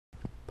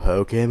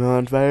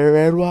Pokemon Fire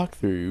Red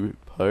Walkthrough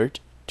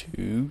Part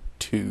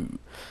 22.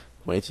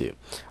 Alright,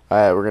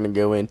 we're gonna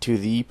go into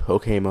the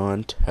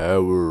Pokemon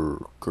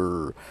Tower.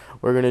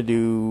 We're gonna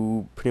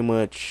do pretty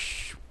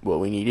much what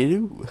we need to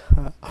do.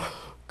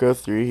 Go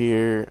through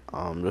here,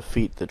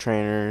 defeat the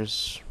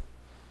trainers,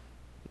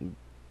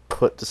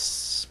 put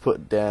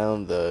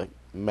down the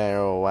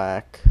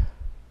Marowak.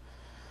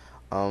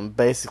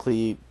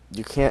 Basically,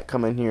 you can't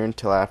come in here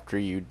until after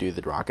you do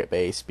the rocket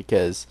base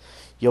because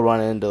you'll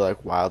run into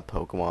like wild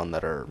Pokemon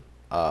that are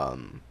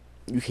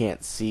you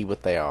can't see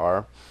what they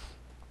are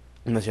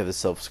unless you have the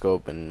Silph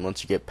Scope, and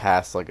once you get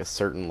past like a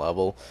certain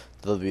level,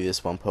 there'll be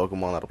this one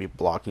Pokemon that'll be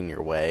blocking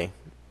your way.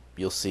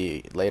 You'll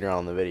see later on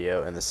in the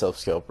video, and the Silph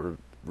Scope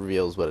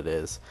reveals what it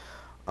is.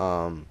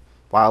 Wild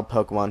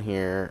Pokemon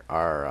here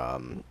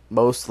are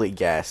mostly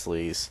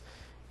Ghastlies.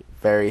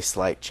 Very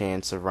slight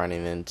chance of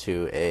running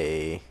into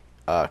a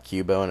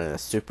Cubone, and a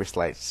super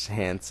slight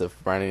chance of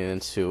running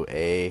into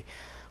a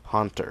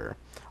Haunter.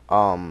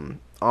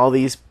 All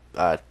these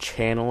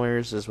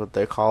channelers is what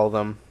they call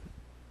them,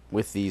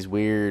 with these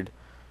weird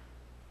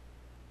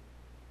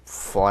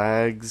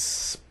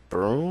flags,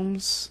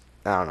 brooms.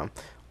 I don't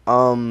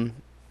know.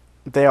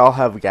 They all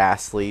have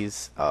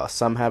Ghastlies.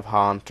 Some have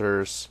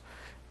Haunters.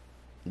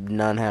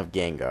 None have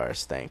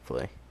Gengars,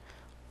 thankfully.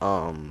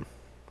 I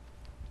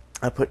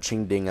put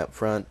Chingding up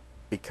front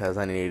because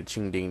I needed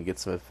Chingding to get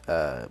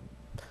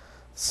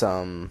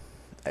some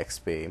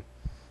XP.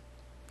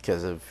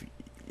 Because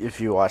if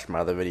you watch my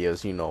other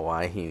videos, you know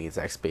why he needs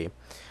XP.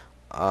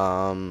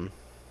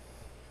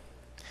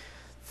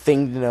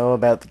 Thing to know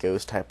about the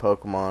Ghost type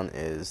Pokemon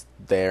is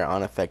they're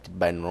unaffected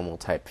by normal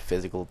type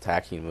physical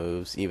attacking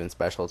moves, even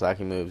special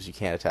attacking moves. You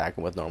can't attack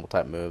them with normal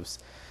type moves.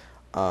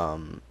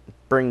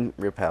 Bring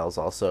repels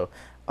also.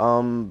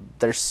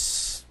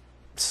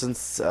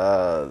 Since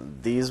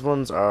these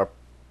ones are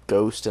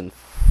Ghost and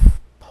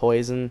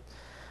Poison,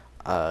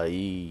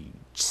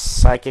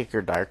 Psychic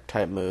or Dark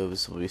type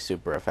moves will be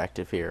super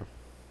effective here.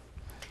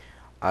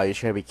 You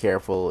should be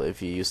careful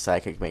if you use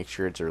Psychic. Make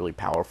sure it's a really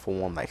powerful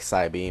one like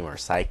Psybeam or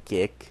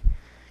Psychic.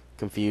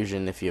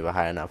 Confusion if you have a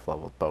high enough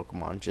level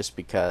Pokemon. Just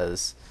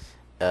because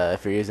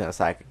if you're using a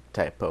Psychic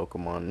type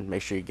Pokemon,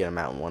 make sure you get them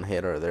out in one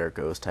hit, or their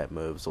Ghost type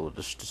moves will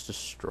just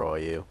destroy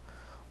you.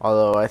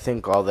 Although I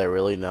think all they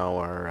really know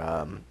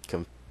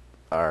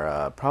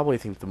are probably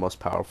think the most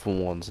powerful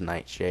one's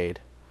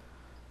Nightshade.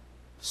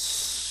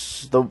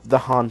 The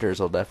Haunters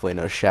will definitely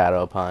know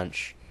Shadow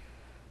Punch,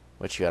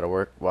 which you gotta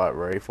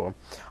worry for.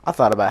 I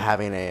thought about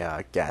having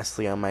a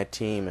Ghastly on my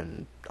team,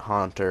 and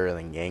Haunter, and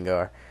then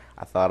Gengar.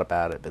 I thought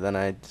about it, but then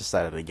I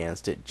decided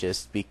against it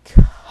just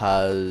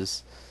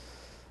because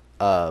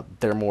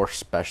they're more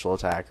special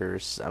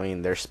attackers. I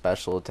mean, their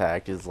special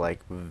attack is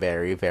like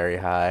very, very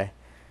high,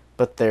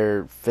 but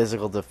their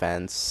physical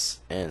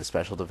defense and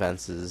special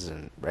defenses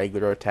and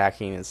regular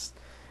attacking is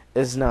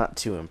not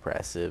too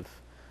impressive.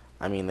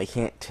 I mean, they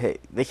can't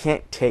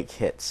take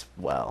hits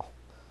well.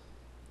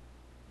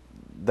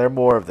 They're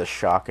more of the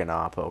shock and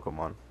awe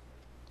Pokemon.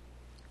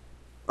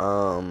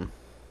 But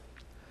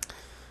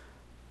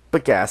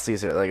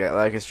Ghastlies are like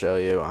I show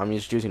you. I'm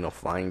just using a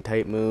Flying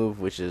type move,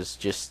 which is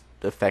just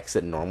affects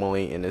it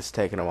normally, and it's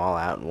taking them all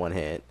out in one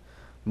hit.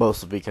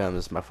 Mostly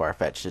because my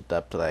Farfetch'd it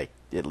up to like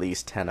at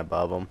least 10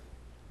 above them,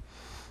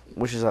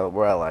 which is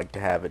where I like to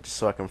have it, just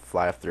so I can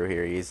fly through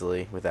here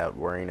easily without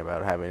worrying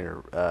about having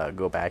to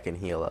go back and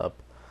heal up.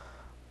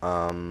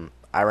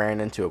 I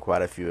ran into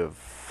quite a few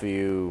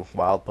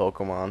wild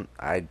Pokemon.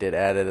 I did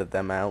edit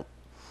them out.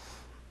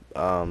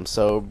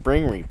 So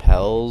bring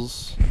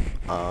repels.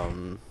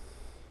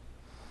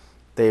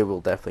 They will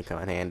definitely come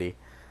in handy.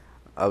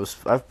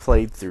 I've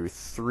played through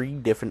 3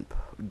 different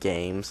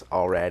games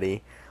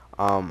already.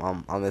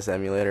 On this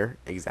emulator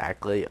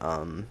exactly.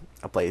 I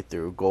played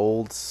through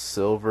Gold,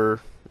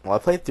 Silver. Well, I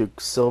played through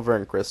Silver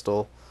and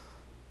Crystal.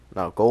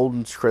 No, Gold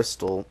and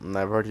Crystal, and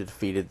I've already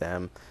defeated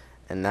them.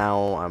 And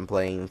now I'm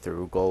playing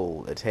through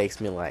Gold. It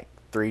takes me like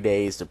 3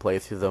 days to play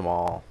through them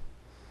all,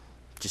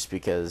 just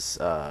because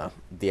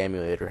the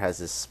emulator has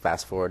this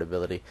fast forward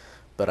ability.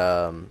 But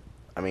I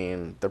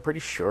mean, they're pretty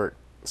short,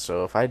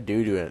 so if I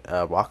do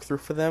a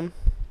walkthrough for them,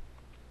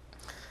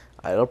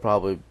 it'll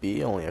probably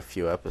be only a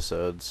few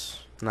episodes.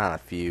 Not a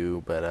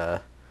few,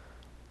 but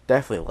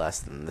definitely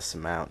less than this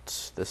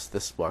amount this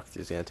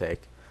walkthrough is gonna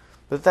take.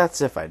 But that's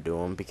if I do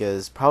them,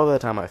 because probably by the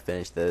time I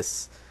finish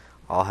this,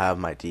 I'll have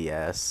my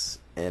DS.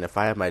 And if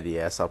I have my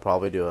DS, I'll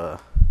probably do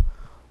a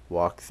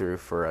walkthrough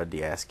for a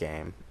DS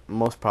game.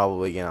 I'm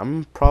probably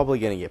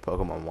gonna get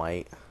Pokemon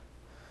White.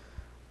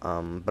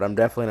 But I'm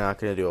definitely not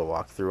gonna do a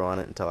walkthrough on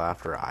it until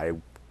after I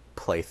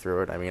play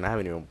through it. I mean, I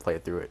haven't even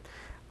played through it.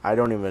 I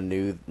don't even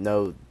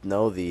know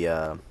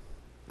the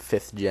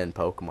 5th gen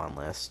Pokemon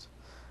list.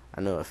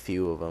 I know a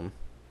few of them.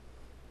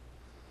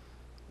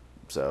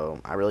 So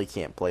I really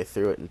can't play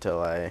through it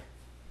until I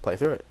play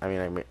through it. I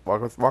mean, I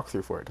walk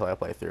through for it until I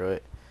play through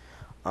it.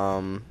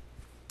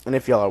 And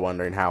if y'all are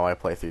wondering how I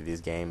play through these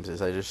games,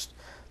 is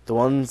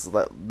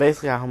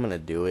basically how I'm gonna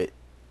do it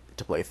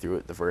to play through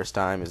it the first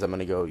time is I'm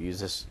gonna go use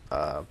this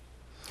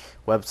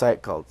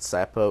website called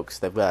Sapokes.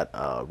 They've got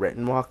a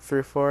written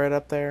walkthrough for it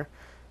up there,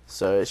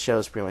 so it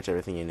shows pretty much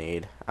everything you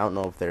need. I don't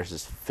know if theirs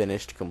is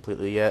finished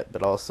completely yet,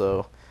 but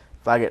also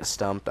if I get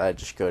stumped, I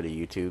just go to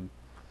YouTube.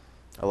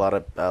 A lot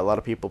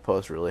of people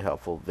post really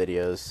helpful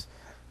videos.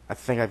 I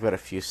think I've got a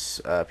few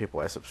people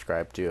I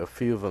subscribe to. A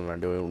few of them are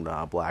doing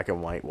black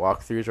and white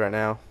walkthroughs right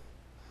now.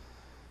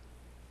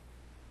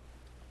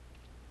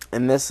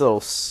 In this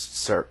little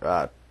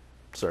square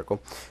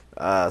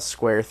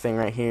thing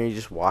right here, you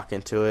just walk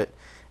into it,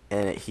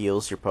 and it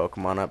heals your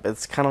Pokemon up.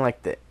 It's kind of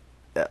like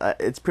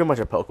it's pretty much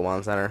a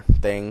Pokemon Center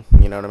thing,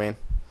 you know what I mean?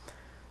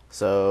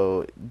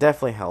 So,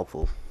 definitely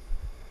helpful.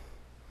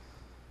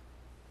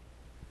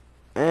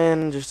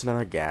 And just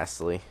another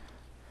Ghastly.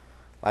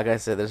 Like I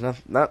said, there's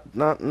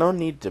no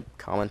need to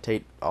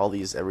commentate all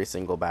these every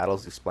single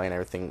battles, explain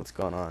everything that's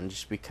going on,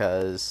 just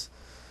because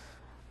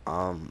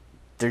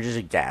they're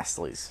just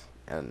Ghastlies.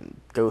 And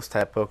Ghost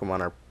type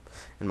Pokemon are,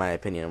 in my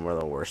opinion, one of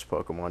the worst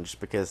Pokemon, just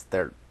because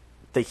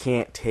they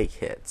can't take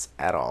hits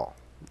at all.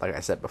 Like I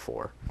said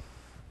before,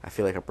 I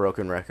feel like a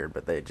broken record,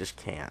 but they just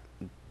can't.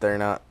 They're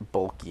not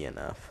bulky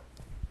enough.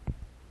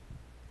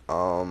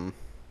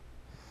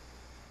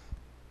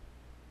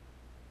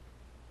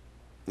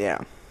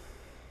 Yeah.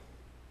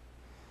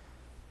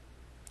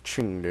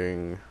 Ching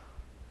ding.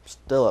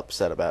 Still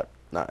upset about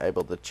not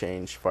able to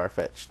change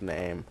Farfetch'd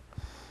name.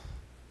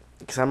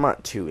 Because I'm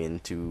not too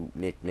into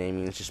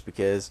nicknaming, just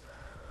because.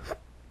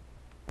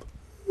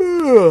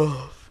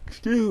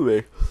 Excuse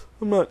me.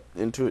 I'm not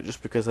into it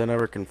just because I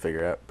never can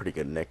figure out pretty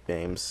good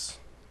nicknames.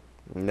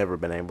 Never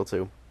been able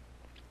to.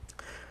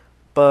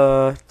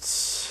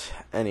 But,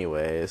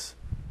 anyways.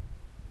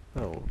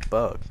 Oh,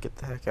 bug. Get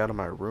the heck out of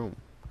my room.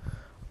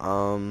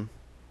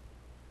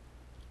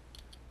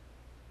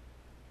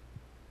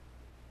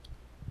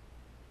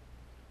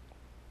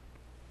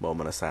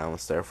 Moment of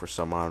silence there for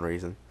some odd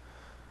reason.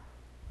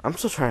 I'm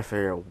still trying to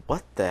figure out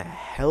what the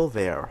hell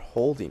they are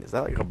holding. Is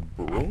that like a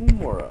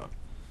broom or a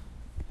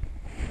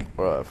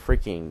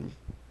freaking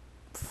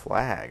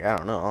flag? I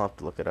don't know. I'll have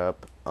to look it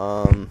up.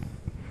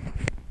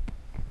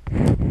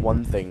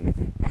 One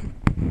thing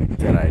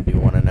that I do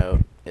want to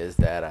note is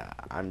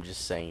that I'm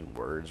just saying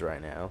words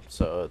right now,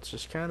 so it's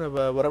just kind of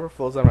whatever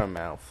flows out of my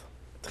mouth.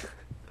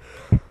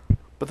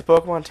 But the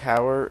Pokemon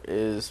Tower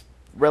is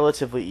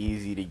relatively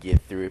easy to get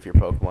through if your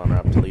Pokemon are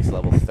up to at least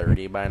level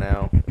 30 by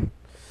now.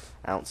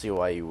 I don't see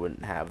why you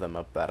wouldn't have them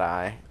up that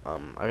high.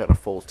 I got a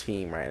full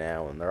team right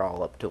now, and they're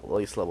all up to at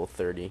least level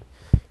 30,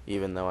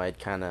 even though I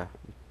kind of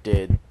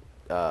did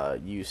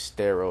use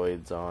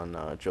steroids on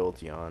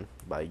Jolteon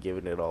by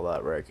giving it all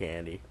that rare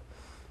candy.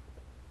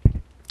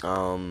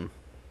 For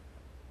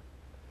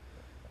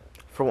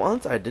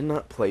once, I did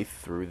not play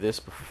through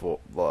this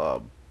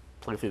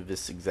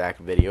exact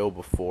video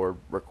before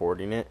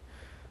recording it,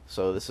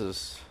 so this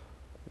is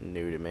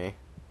new to me.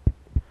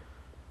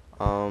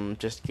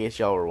 Just in case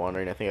y'all were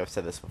wondering, I think I've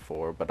said this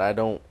before, but I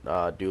don't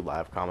do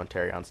live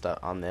commentary on stuff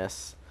on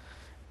this,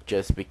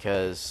 just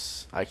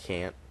because I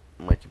can't.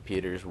 My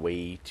computer's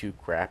way too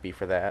crappy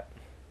for that.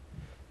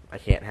 I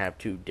can't have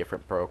two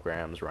different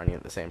programs running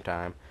at the same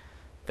time.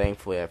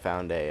 Thankfully, I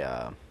found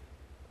the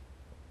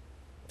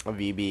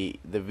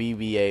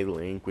VBA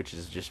link, which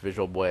is just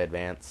Visual Boy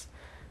Advance.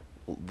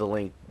 The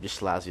link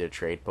just allows you to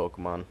trade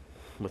Pokemon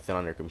within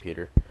on your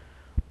computer.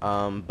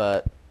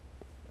 But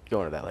go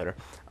into that later.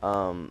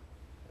 And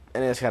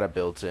it's got a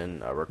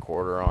built-in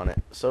recorder on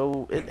it,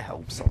 so it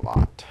helps a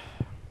lot.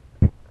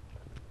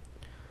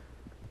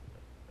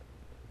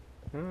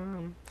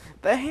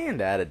 They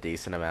hand out a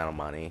decent amount of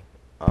money.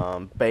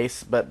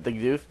 But the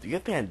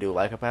good thing I do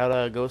like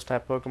about Ghost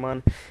type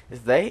Pokemon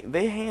is they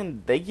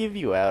give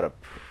you out a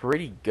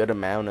pretty good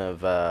amount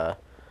of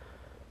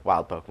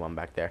wild Pokemon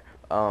back there.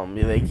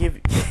 They give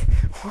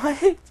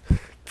what?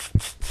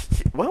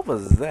 What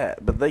was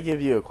that? But they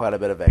give you quite a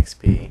bit of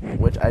XP,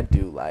 which I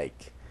do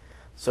like.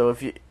 So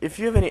if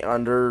you have any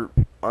under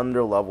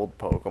leveled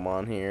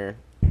Pokemon here,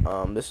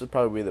 this would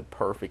probably be the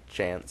perfect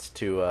chance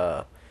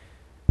to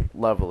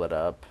level it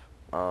up.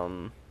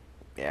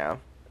 Yeah.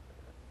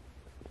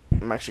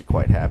 I'm actually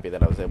quite happy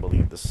that I was able to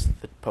leave the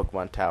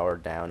Pokemon Tower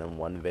down in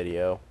one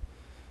video.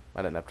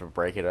 I didn't have to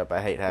break it up.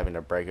 I hate having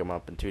to break them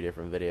up in two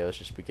different videos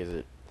just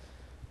because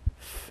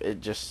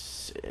it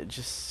just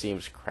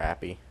seems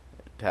crappy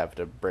to have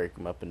to break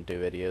them up in two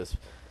videos.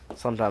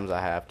 Sometimes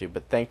I have to,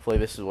 but thankfully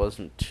this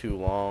wasn't too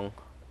long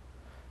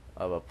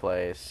of a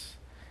place.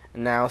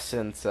 And now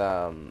since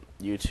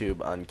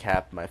YouTube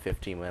uncapped my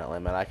 15-minute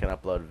limit, I can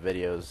upload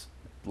videos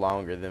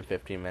longer than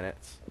 15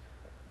 minutes.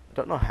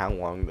 Don't know how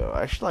long though.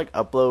 I should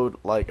upload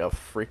a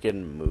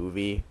freaking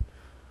movie,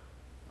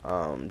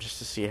 just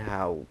to see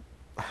how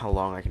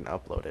long I can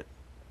upload it.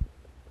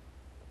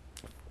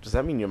 Does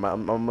that mean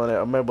I'm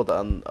able to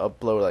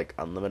upload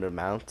unlimited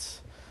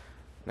amounts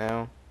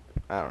now?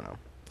 I don't know.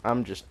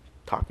 I'm just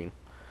talking.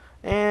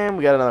 And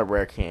we got another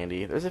rare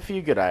candy. There's a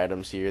few good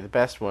items here. The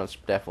best one's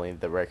definitely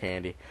the rare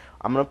candy.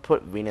 I'm gonna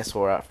put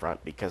Venusaur out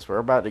front because we're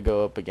about to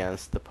go up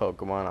against the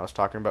Pokemon I was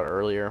talking about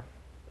earlier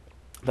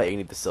that you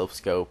need the Silph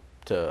Scope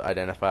to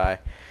identify.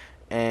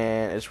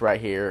 and it's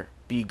right here.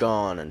 Be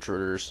gone,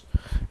 intruders.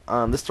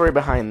 The story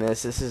behind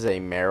this is a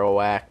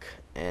Marowak,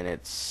 and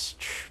its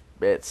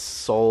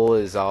soul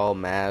is all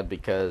mad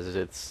because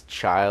its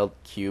child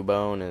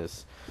Cubone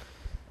is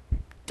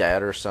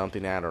dead or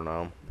something. I don't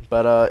know,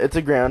 but it's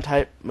a ground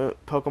type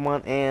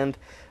Pokemon, and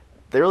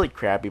the really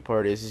crappy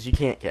part is you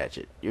can't catch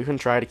it. You can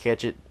try to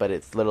catch it, but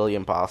it's literally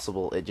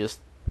impossible. It just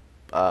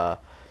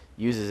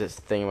uses its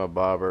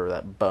thingamabobber,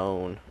 that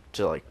bone,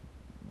 to like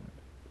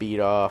beat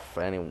off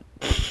any.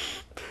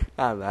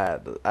 I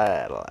had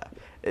a laugh.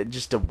 It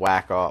just to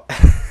whack off.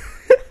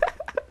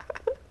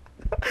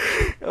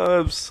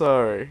 I'm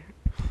sorry.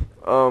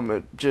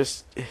 It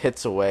just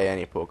hits away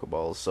any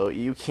Pokeballs, so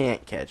you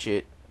can't catch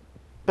it.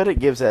 But it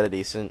gives that a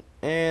decent,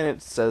 and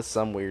it says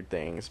some weird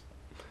things,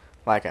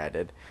 like I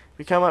did.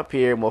 We come up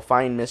here and we'll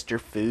find Mr.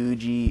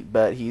 Fuji,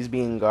 but he's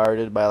being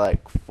guarded by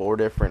like 4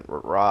 different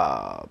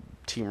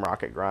Team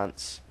Rocket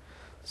grunts.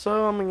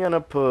 So I'm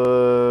gonna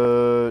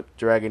put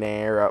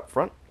Dragonair up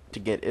front to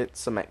get it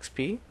some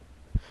XP.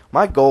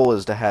 My goal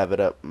is to have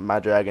my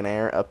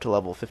Dragonair up to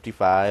level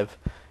 55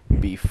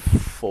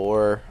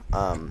 before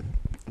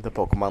the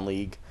Pokemon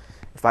League.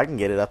 If I can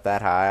get it up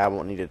that high, I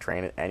won't need to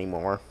train it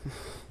anymore.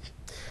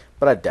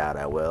 But I doubt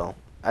I will.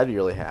 I'd be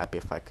really happy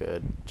if I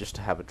could, just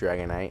to have a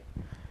Dragonite.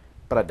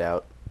 But I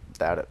doubt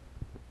it.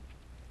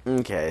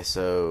 Okay,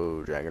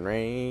 so Dragon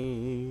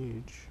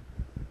Rage.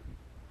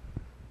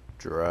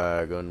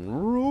 Dragon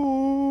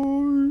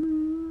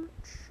Rage.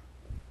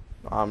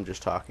 I'm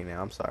just talking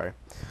now, I'm sorry.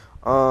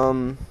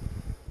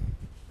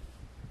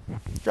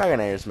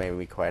 Dragonaire's made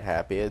me quite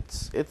happy.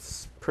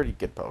 It's pretty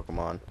good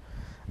Pokemon.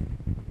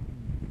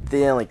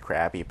 The only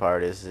crappy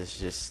part is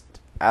just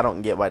I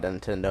don't get why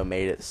Nintendo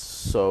made it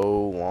so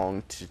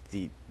long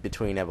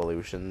between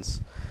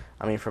evolutions.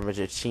 I mean, from a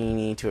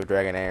Dratini to a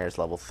Dragonair is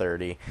level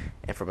 30,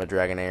 and from a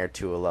Dragonair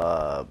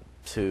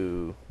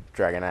to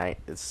Dragonite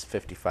it's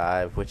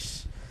 55,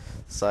 which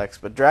sucks.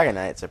 But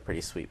Dragonite's a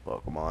pretty sweet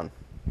Pokemon.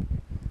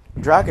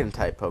 Dragon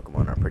type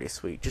Pokemon are pretty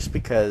sweet, just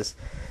because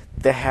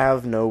they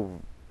have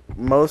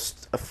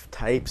most of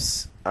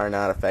types are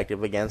not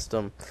effective against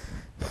them.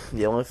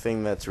 The only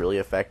thing that's really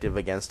effective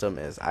against them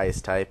is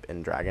Ice type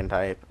and Dragon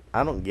type.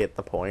 I don't get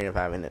the point of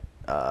having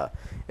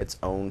its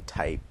own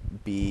type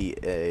be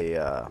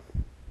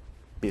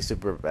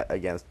super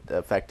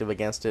effective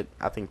against it.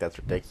 I think that's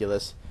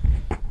ridiculous.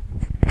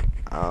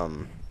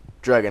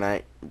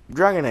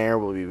 Dragonair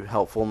will be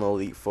helpful in the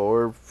Elite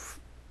Four,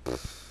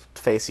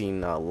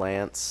 facing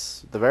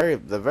Lance, the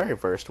very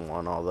first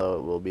one. Although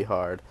it will be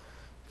hard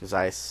because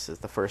Ice is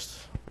the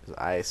first. Is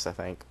Ice, I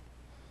think.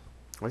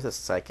 Where's this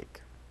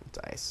Psychic? It's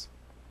Ice.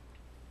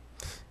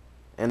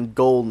 And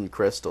Gold and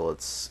Crystal,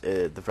 it's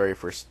the very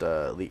first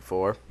Elite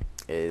Four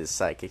is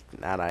Psychic,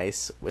 not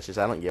Ice, which is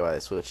I don't get why they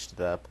switched it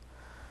up.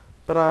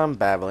 But I'm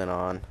babbling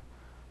on.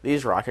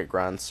 These rocket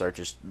grunts are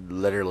just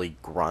literally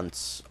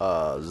grunts.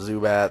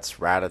 Zubats,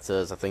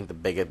 Rattatas. I think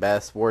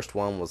the worst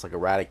one was like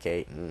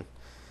Eradicate, and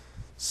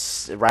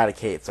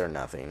Eradicates are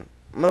nothing.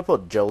 I'm gonna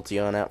put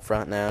Jolteon out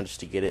front now just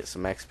to get it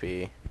some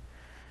XP.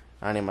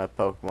 I need my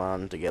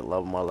Pokemon to get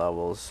more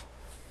levels.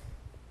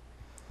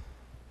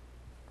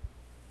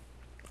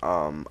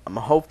 I'm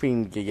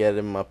hoping to get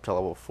him up to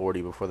level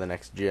 40 before the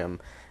next gym,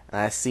 and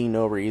I see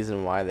no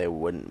reason why they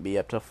wouldn't be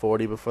up to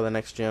 40 before the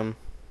next gym.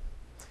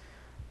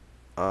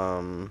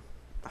 I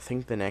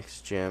think the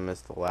next gym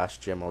is the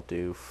last gym I'll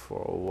do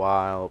for a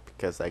while,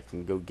 because I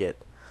can go get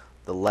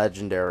the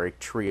legendary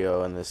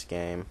trio in this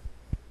game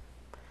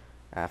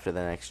after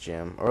the next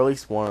gym, or at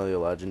least one of the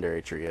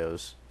legendary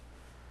trios.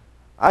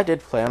 I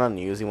did plan on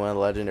using one of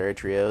the legendary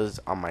trios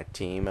on my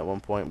team at one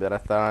point, but I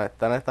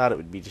thought it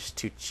would be just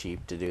too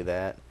cheap to do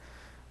that.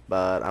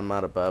 But I'm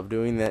not above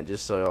doing that,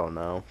 just so y'all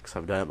know, because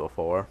I've done it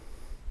before.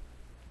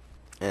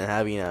 And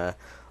having a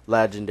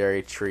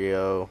legendary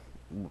trio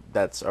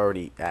that's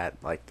already at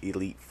like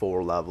Elite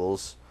 4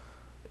 levels,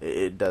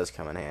 it does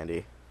come in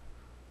handy.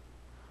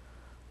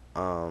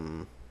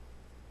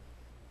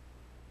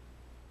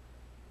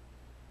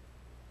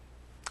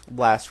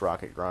 Blast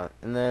Rocket Grunt,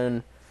 and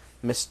then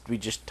we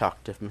just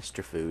talked to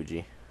Mr.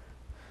 Fuji.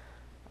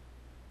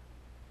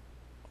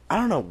 I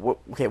don't know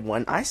okay,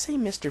 when I say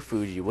Mr.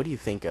 Fuji, what do you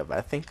think of?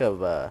 I think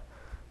of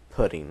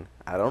pudding.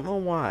 I don't know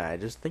why. I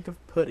just think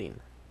of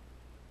pudding.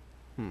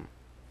 I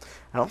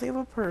don't think of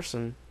a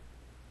person.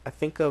 I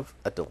think of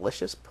a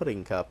delicious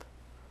pudding cup.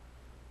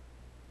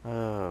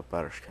 Oh,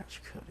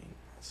 butterscotch pudding.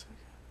 That's so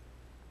good.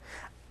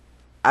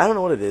 I don't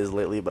know what it is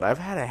lately, but I've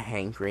had a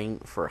hankering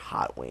for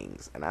hot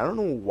wings, and I don't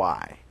know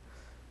why.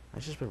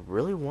 I've just been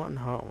really wanting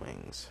hot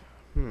wings.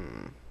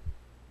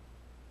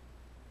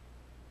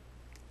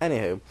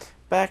 Anywho,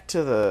 back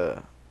to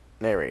the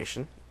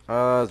narration.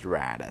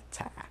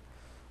 Rattata.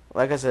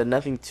 Like I said,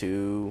 nothing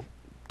too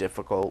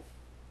difficult.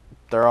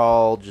 They're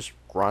all just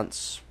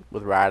grunts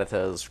with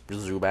Rattatas,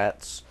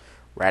 Zubats,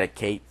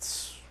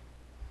 Raticates.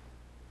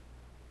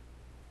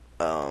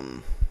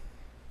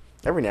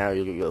 Every now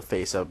and then you'll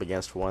face up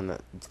against one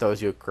that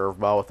throws you a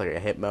curveball with like a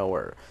Hypno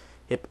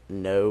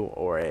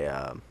or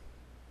a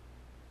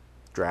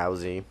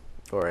Drowsy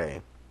or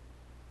a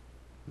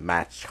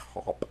match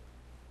hop,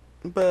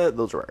 but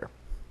those are rare.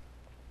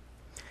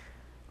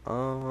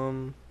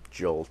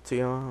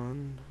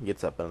 Jolteon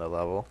gets up another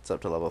level. It's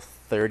up to level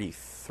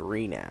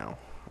 33 now.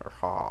 Or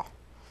ha.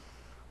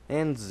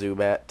 And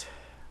Zubat.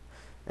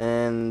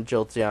 And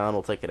Jolteon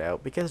will take it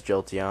out because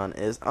Jolteon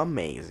is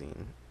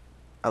amazing.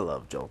 I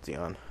love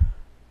Jolteon.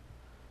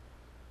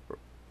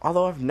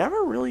 Although I've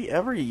never really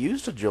ever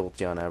used a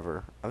Jolteon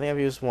ever. I think I've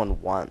used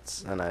one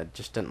once, and I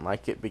just didn't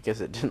like it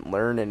because it didn't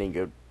learn any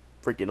good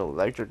freaking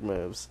electric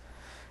moves.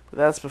 But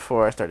that's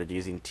before I started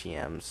using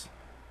TMs.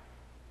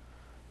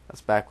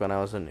 That's back when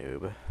I was a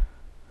noob.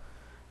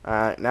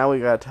 Alright, now we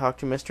gotta talk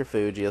to Mr.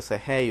 Fuji. He'll say,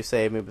 hey, you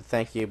saved me, but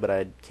thank you, but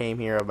I came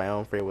here of my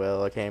own free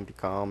will. I came to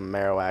calm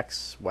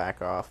Marowak's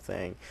whack-off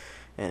thing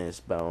and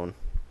his bone.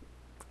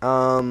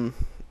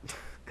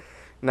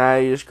 Now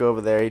you just go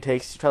over there. He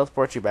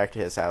teleports you back to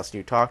his house, and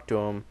you talk to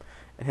him,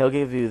 and he'll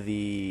give you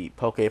the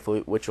Poke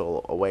Flute, which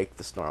will awake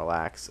the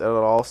Snorlax. It'll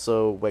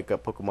also wake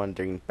up Pokemon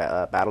during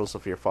battles.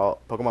 If your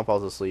Pokemon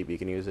falls asleep, you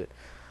can use it.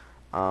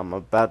 I'm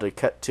about to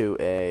cut to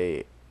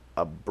a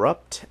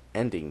abrupt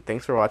ending.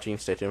 Thanks for watching.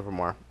 Stay tuned for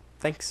more.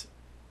 Thanks.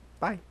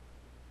 Bye.